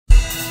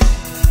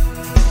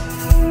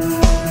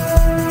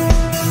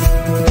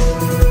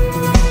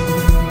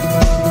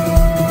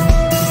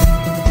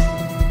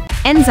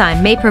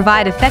enzyme may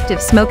provide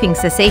effective smoking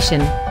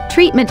cessation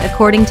treatment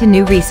according to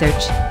new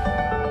research.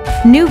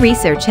 New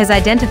research has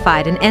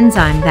identified an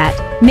enzyme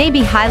that may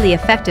be highly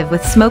effective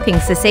with smoking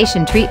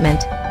cessation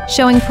treatment,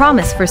 showing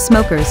promise for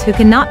smokers who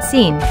cannot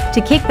seem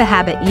to kick the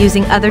habit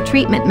using other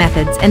treatment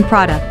methods and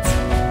products.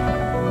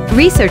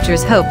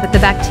 Researchers hope that the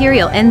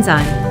bacterial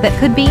enzyme that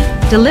could be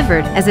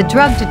delivered as a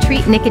drug to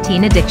treat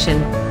nicotine addiction.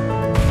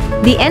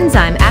 The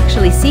enzyme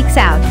actually seeks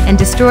out and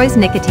destroys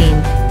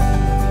nicotine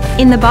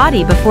in the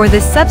body before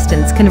this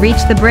substance can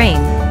reach the brain,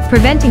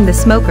 preventing the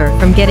smoker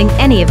from getting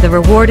any of the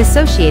reward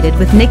associated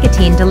with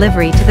nicotine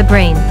delivery to the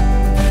brain.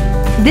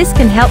 This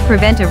can help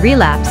prevent a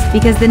relapse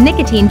because the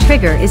nicotine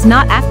trigger is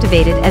not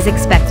activated as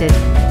expected.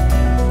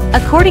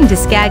 According to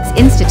Skaggs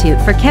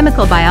Institute for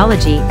Chemical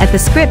Biology at the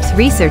Scripps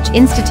Research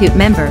Institute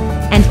member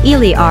and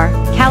Ely R.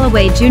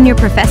 Callaway Jr.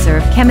 Professor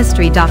of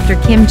Chemistry Dr.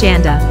 Kim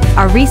Janda,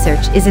 our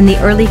research is in the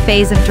early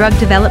phase of drug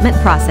development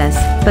process,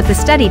 but the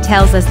study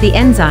tells us the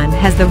enzyme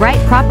has the right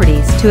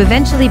properties to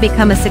eventually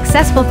become a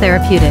successful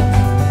therapeutic.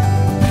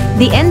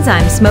 The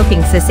enzyme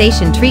smoking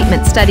cessation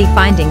treatment study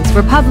findings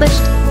were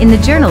published in the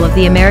Journal of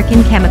the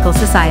American Chemical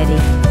Society.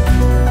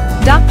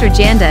 Dr.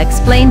 Janda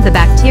explained the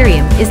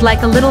bacterium is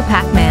like a little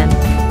Pac-Man.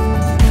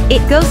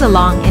 It goes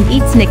along and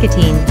eats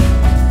nicotine.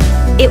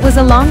 It was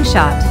a long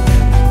shot.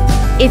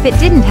 If it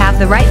didn't have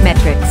the right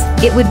metrics,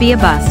 it would be a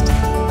bust.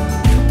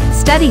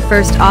 Study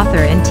first author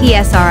and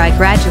TSRI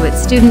graduate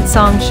student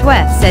Song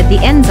Shui said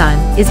the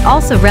enzyme is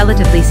also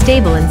relatively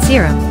stable in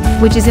serum,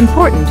 which is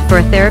important for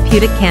a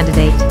therapeutic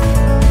candidate.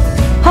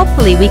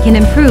 Hopefully we can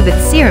improve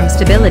its serum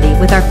stability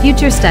with our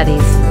future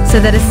studies, so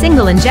that a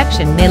single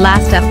injection may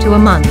last up to a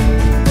month.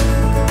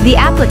 The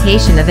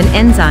application of an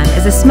enzyme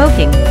as a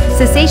smoking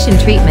cessation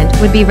treatment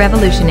would be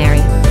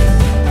revolutionary.